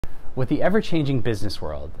With the ever-changing business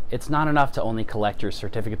world, it's not enough to only collect your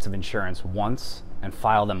certificates of insurance once and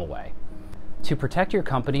file them away. To protect your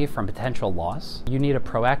company from potential loss, you need a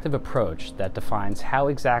proactive approach that defines how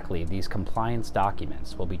exactly these compliance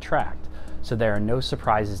documents will be tracked, so there are no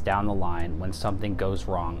surprises down the line when something goes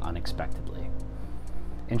wrong unexpectedly.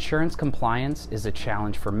 Insurance compliance is a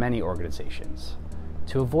challenge for many organizations.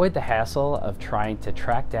 To avoid the hassle of trying to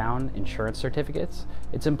track down insurance certificates,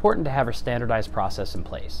 it's important to have a standardized process in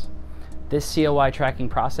place. This COI tracking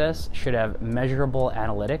process should have measurable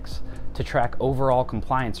analytics to track overall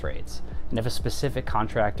compliance rates and if a specific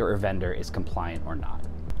contractor or vendor is compliant or not.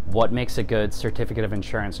 What makes a good certificate of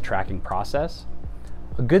insurance tracking process?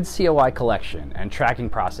 A good COI collection and tracking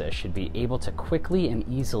process should be able to quickly and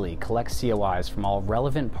easily collect COIs from all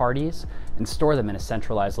relevant parties and store them in a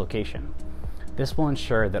centralized location. This will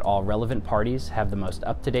ensure that all relevant parties have the most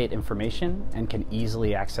up-to-date information and can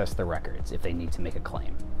easily access the records if they need to make a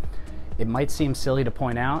claim. It might seem silly to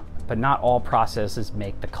point out, but not all processes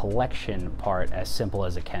make the collection part as simple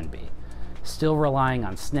as it can be. Still relying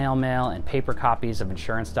on snail mail and paper copies of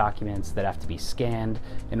insurance documents that have to be scanned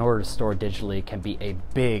in order to store digitally can be a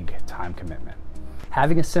big time commitment.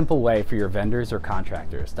 Having a simple way for your vendors or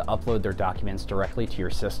contractors to upload their documents directly to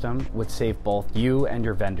your system would save both you and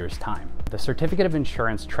your vendors time. The certificate of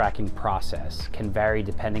insurance tracking process can vary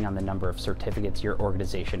depending on the number of certificates your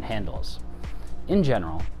organization handles. In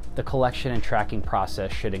general, the collection and tracking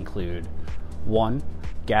process should include 1.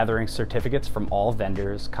 Gathering certificates from all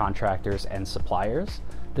vendors, contractors, and suppliers.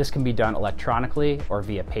 This can be done electronically or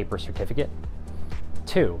via paper certificate.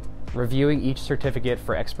 2. Reviewing each certificate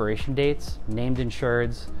for expiration dates, named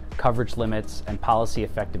insureds, coverage limits, and policy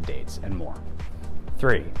effective dates, and more.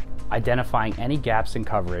 3. Identifying any gaps in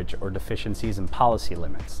coverage or deficiencies in policy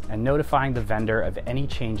limits, and notifying the vendor of any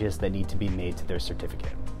changes that need to be made to their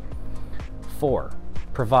certificate. 4.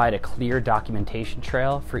 Provide a clear documentation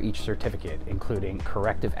trail for each certificate, including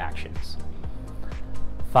corrective actions.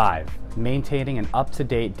 5. Maintaining an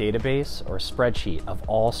up-to-date database or spreadsheet of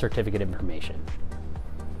all certificate information.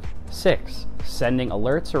 6. Sending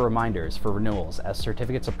alerts or reminders for renewals as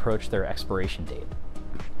certificates approach their expiration date.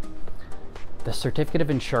 The certificate of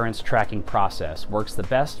insurance tracking process works the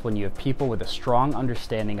best when you have people with a strong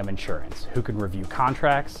understanding of insurance who can review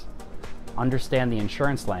contracts, understand the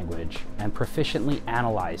insurance language, and proficiently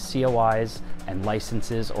analyze COIs and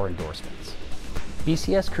licenses or endorsements.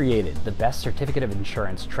 BCS created the best certificate of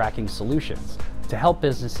insurance tracking solutions to help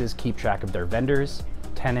businesses keep track of their vendors,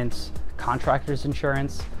 tenants, contractors'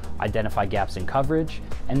 insurance, identify gaps in coverage,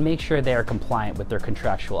 and make sure they are compliant with their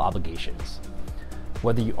contractual obligations.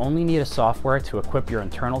 Whether you only need a software to equip your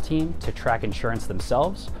internal team to track insurance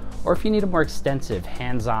themselves, or if you need a more extensive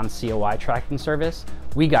hands-on COI tracking service,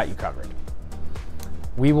 we got you covered.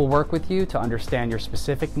 We will work with you to understand your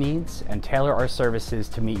specific needs and tailor our services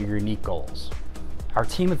to meet your unique goals. Our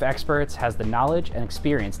team of experts has the knowledge and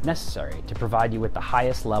experience necessary to provide you with the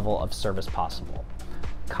highest level of service possible.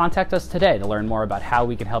 Contact us today to learn more about how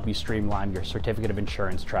we can help you streamline your certificate of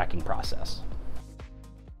insurance tracking process.